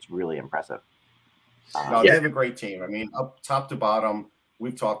scorers. It's really impressive. They have a great team. I mean, up top to bottom,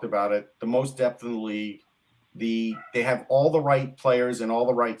 we've talked about it. The most depth in the league. They have all the right players in all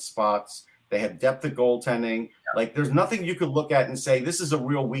the right spots. They have depth of goaltending. Like, there's nothing you could look at and say this is a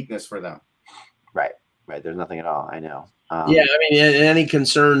real weakness for them. Right. There's nothing at all. I know. Any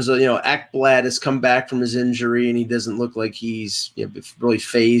concerns? Ekblad has come back from his injury, and he doesn't look like he's really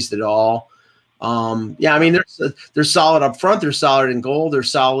phased at all. They're solid up front. They're solid in goal. They're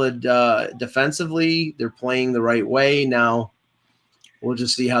solid defensively. They're playing the right way. Now we'll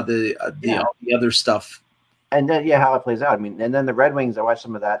just see how all the other stuff. And then, how it plays out. I mean, and then the Red Wings, I watched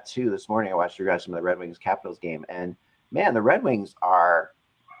some of that too this morning. I watched you guys some of the Red Wings Capitals game. And man, the Red Wings are,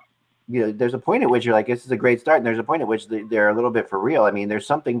 there's a point at which you're like, this is a great start. And there's a point at which they're a little bit for real. I mean, there's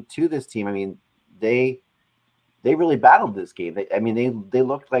something to this team. I mean, they really battled this game. They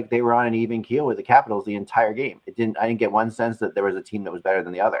looked like they were on an even keel with the Capitals the entire game. I didn't get one sense that there was a team that was better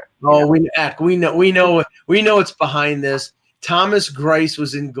than the other. We know it's behind this. Thomas Greiss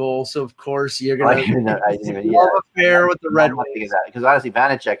was in goal, so of course you're gonna love affair with the Red Wings. Because honestly,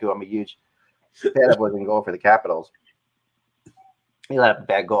 Vanacek, who I'm a huge fan of, was in goal for the Capitals. He let up a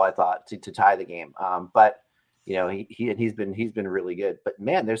bad goal, I thought, to tie the game. But he's been really good. But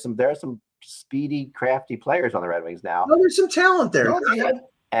man, there are some speedy, crafty players on the Red Wings now. Oh, there's some talent there.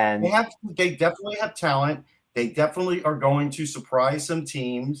 They definitely have talent. They definitely are going to surprise some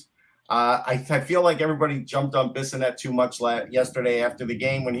teams. I feel like everybody jumped on Bissonnette too much yesterday after the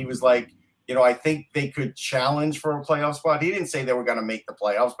game when he was like, I think they could challenge for a playoff spot. He didn't say they were going to make the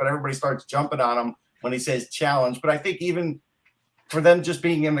playoffs, but everybody starts jumping on him when he says challenge. But I think even for them just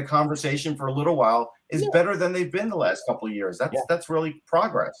being in the conversation for a little while is better than they've been the last couple of years. That's really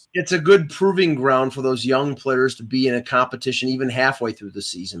progress. It's a good proving ground for those young players to be in a competition even halfway through the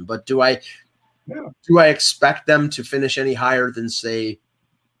season. But do I expect them to finish any higher than, say,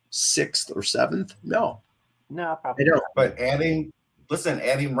 6th or 7th? No, probably I don't. But adding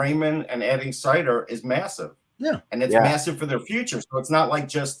Raymond and adding Seider is massive. Yeah, and it's massive for their future. So it's not like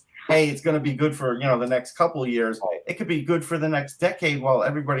just, hey, it's going to be good for the next couple of years. Right. It could be good for the next decade while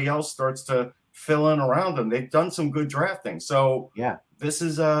everybody else starts to fill in around them. They've done some good drafting, so this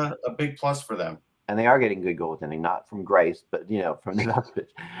is a big plus for them. And they are getting good goaltending, not from Greiss, but from the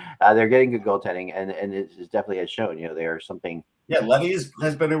outfit. They're getting good goaltending, and it definitely has shown. There is something. Yeah, Letty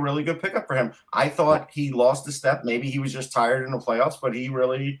has been a really good pickup for him. I thought he lost a step. Maybe he was just tired in the playoffs, but he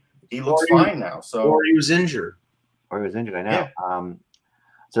looks fine now. So or he was injured. I know. Yeah.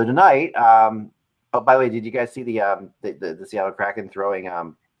 So tonight, by the way, did you guys see the Seattle Kraken throwing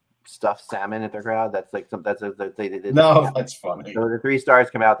stuffed salmon at their crowd? That's like that's funny. So the 3 stars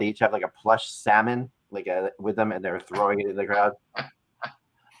come out. They each have like a plush salmon with them, and they're throwing it in the crowd.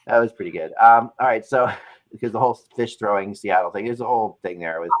 That was pretty good. All right, so because the whole fish throwing Seattle thing, there's a whole thing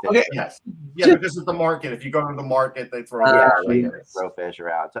there with fish. Okay, yes. Yeah, because it's the market. If you go to the market, they throw throw fish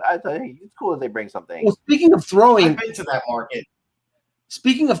around. So I thought it's cool that they bring something. Well, speaking of throwing, I've been to that market.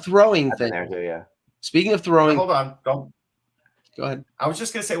 Speaking of throwing things, there too, yeah. Speaking of throwing, hold on, don't go ahead. I was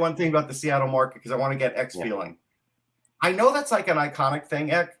just gonna say one thing about the Seattle market because I want to get X feeling. I know that's like an iconic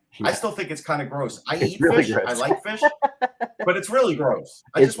thing, Ek. Yeah. I still think it's kind of gross. I eat really fish. Gross. I like fish, but it's really gross.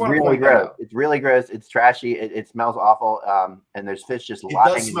 I just want to point that out. It's really gross. It's trashy. It smells awful. And there's fish just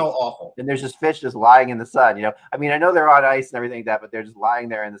lying. It does smell awful. And there's just fish just lying in the sun. I mean, I know they're on ice and everything like that, but they're just lying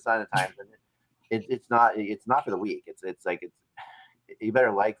there in the sun at times. And it's not for the weak. It's like you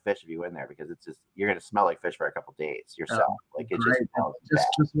better like fish if you go in there because it's just you're gonna smell like fish for a couple days yourself.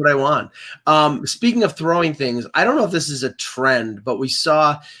 Just what I want. Speaking of throwing things, I don't know if this is a trend, but we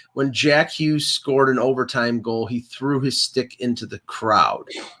saw when Jack Hughes scored an overtime goal, he threw his stick into the crowd.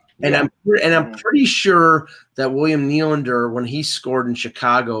 And I'm pretty sure that William Nylander, when he scored in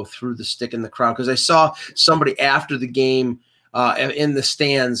Chicago, threw the stick in the crowd because I saw somebody after the game in the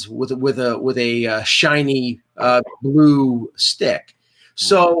stands with a shiny blue stick.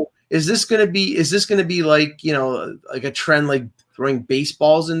 So is this going to be like like a trend like throwing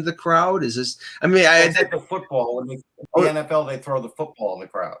baseballs into the crowd? Is this? I mean, It's like the football. When the NFL, they throw the football in the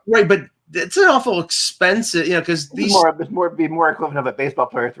crowd. Right, but it's an awful expensive, because these be more equivalent of a baseball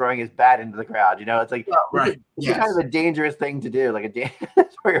player throwing his bat into the crowd. It's like right. It's kind of a dangerous thing to do, like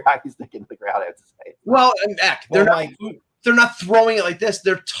throw your hockey stick into the crowd. I have to say. Well, and they're not throwing it like this;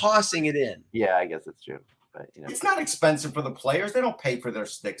 they're tossing it in. Yeah, I guess that's true. But it's not expensive for the players. They don't pay for their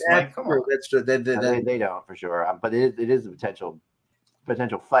sticks. That's Come true. on. That's true. They don't for sure. But it is a potential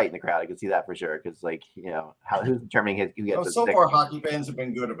fight in the crowd. I can see that for sure. Because who's determining who gets the so stick? far, hockey fans have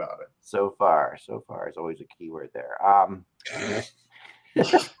been good about it. So far is always a key word there.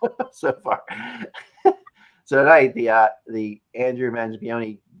 So far. So tonight, the Andrew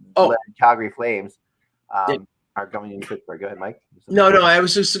Mangiapane led Calgary Flames are going into Pittsburgh. Go ahead, Mike. No, I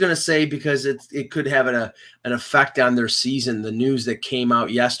was just going to say, because it could have an effect on their season. The news that came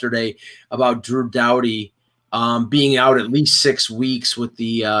out yesterday about Drew Doughty being out at least 6 weeks with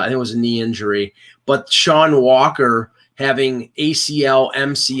the I think it was a knee injury, but Sean Walker having ACL,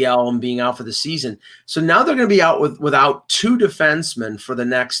 MCL, and being out for the season. So now they're going to be out without 2 defensemen for the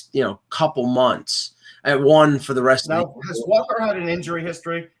next couple months, and one for the rest of the year. Has Walker had an injury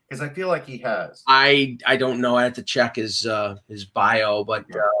history? Because I feel like he has. I don't know. I have to check his bio, but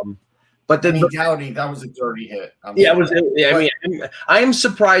Doughty, that was a dirty hit. It was. I mean, I am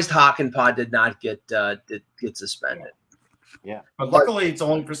surprised Hockenpot did not get suspended. Yeah, but luckily it's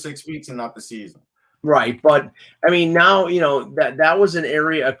only for 6 weeks and not the season. Right, but I mean, now that was an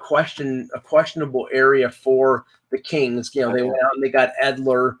area, a questionable area for the Kings. They went out and they got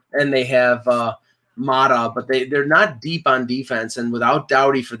Edler, and they have Mata, but they're not deep on defense, and without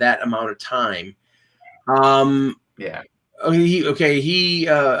Doughty for that amount of time.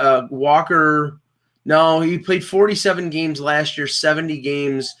 Walker. No, he played 47 games last year, 70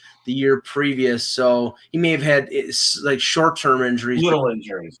 games the year previous. So he may have had short-term injuries, little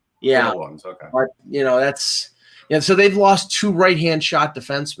injuries. Yeah, little ones. Okay, but that's So they've lost 2 right-hand shot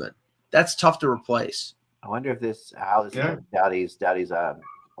defensemen. That's tough to replace. I wonder if is Doughty's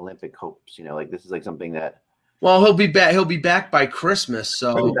Olympic hopes. This is something that. Well, he'll be back. He'll be back by Christmas.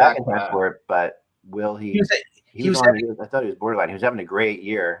 So he'll be back in time for it. But will he? I thought he was borderline. He was having a great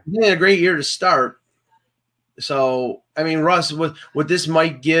year. He had a great year to start. So I mean, Russ, what this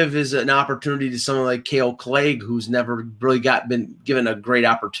might give is an opportunity to someone like Cale Clegg, who's never really been given a great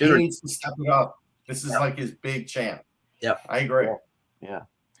opportunity. He needs to step it up. This is like his big chance. Yep, I agree. Yeah.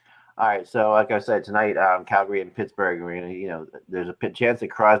 All right, so like I said, tonight, Calgary and Pittsburgh. There's a chance that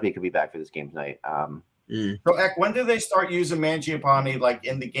Crosby could be back for this game tonight. So, Eck, when do they start using Mangiapane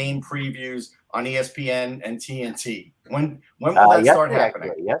in the game previews on ESPN and TNT? When will that start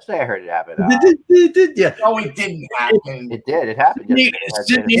happening? Yesterday, I heard it happen. Yeah. No, it didn't happen. It did. It happened. It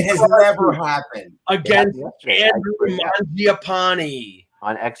has never happened against Andrew Mangiapane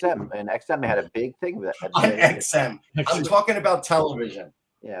on XM, and XM had a big thing with that. On XM. I'm talking about television.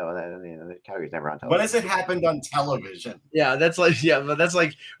 Yeah, well, the Calgary's never on television. When has it happened on television? Yeah,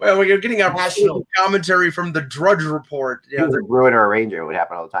 well, we're getting our national commentary from the Drudge Report. Yeah, a Bruin or a Ranger, it would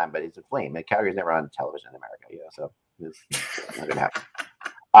happen all the time, but it's a Flame. Calgary's never on television in America, so it's not gonna happen.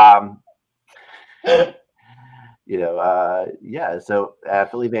 So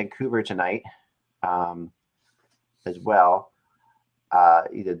Philly Vancouver tonight, as well.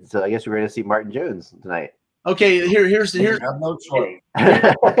 So I guess we're going to see Martin Jones tonight. Okay, here's have no choice.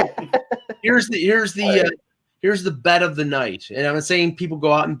 here's the bet of the night, and I'm not saying people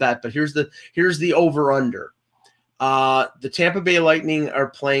go out and bet, but here's the over under. The Tampa Bay Lightning are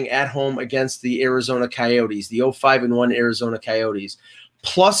playing at home against the Arizona Coyotes, the 0-5-1 Arizona Coyotes,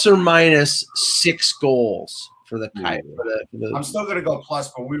 plus or minus 6 goals for the Coyotes. I'm still going to go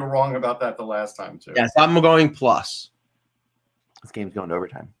plus, but we were wrong about that the last time too. Yes, I'm going plus. This game's going to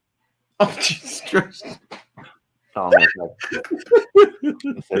overtime. Oh, Jesus Christ. I'm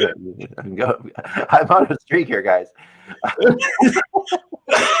on a streak here, guys.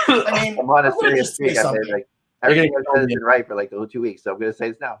 I'm on a serious streak. Everything has been right for the 2 weeks, so I'm going to say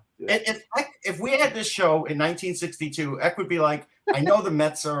this now. If we had this show in 1962, Eck would be like, I know the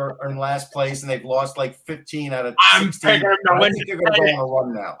Mets are in last place and they've lost 15 out of 16. I think they're going to go on a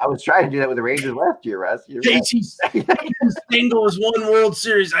run now. I was trying to do that with the Rangers last year, Russ. JT Stengel has won World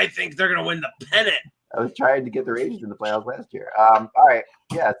Series. I think they're going to win the pennant. I was trying to get the Rangers in the playoffs last year. All right.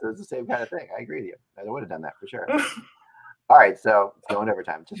 Yeah, so it's the same kind of thing. I agree with you. I would have done that for sure. All right, so it's going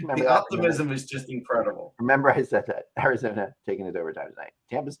overtime. Just remember the optimism is just incredible. Remember I said that. Arizona taking it overtime tonight.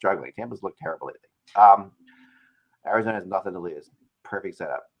 Tampa's struggling. Tampa's looked terrible lately. Arizona has nothing to lose. Perfect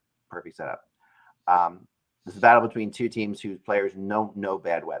setup. This is a battle between two teams whose players know no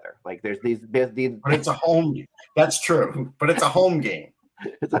bad weather. Like there's these but it's a home game. That's true, but it's a home game.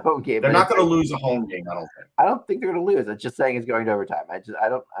 It's a home game. They're not going to lose a home game, I don't think. I don't think they're going to lose. It's just saying it's going to overtime.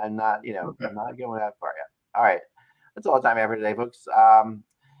 I'm not going that far yet. All right. That's all the time I have for today, folks.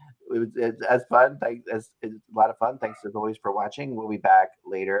 It's as fun. It's a lot of fun. Thanks as always for watching. We'll be back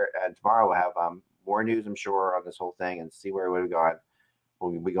later, and tomorrow we'll have more news, I'm sure, on this whole thing and see where we're going.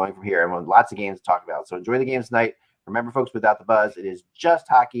 We'll be going from here, and we'll have lots of games to talk about. So enjoy the games tonight. Remember, folks, without the buzz, it is just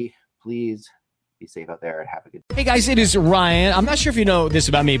hockey. Please be safe out there and have a good day. Hey guys, it is Ryan. I'm not sure if you know this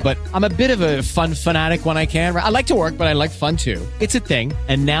about me, but I'm a bit of a fun fanatic when I can. I like to work, but I like fun too. It's a thing.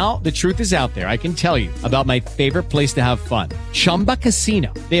 And now the truth is out there. I can tell you about my favorite place to have fun. Chumba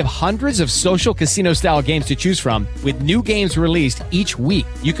Casino. They have hundreds of social casino style games to choose from with new games released each week.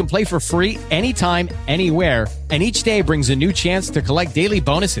 You can play for free anytime, anywhere. And each day brings a new chance to collect daily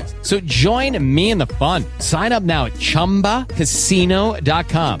bonuses. So join me in the fun. Sign up now at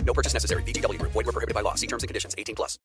ChumbaCasino.com. No purchase necessary. VGW Group. Void where prohibited by law. See terms and conditions. 18+.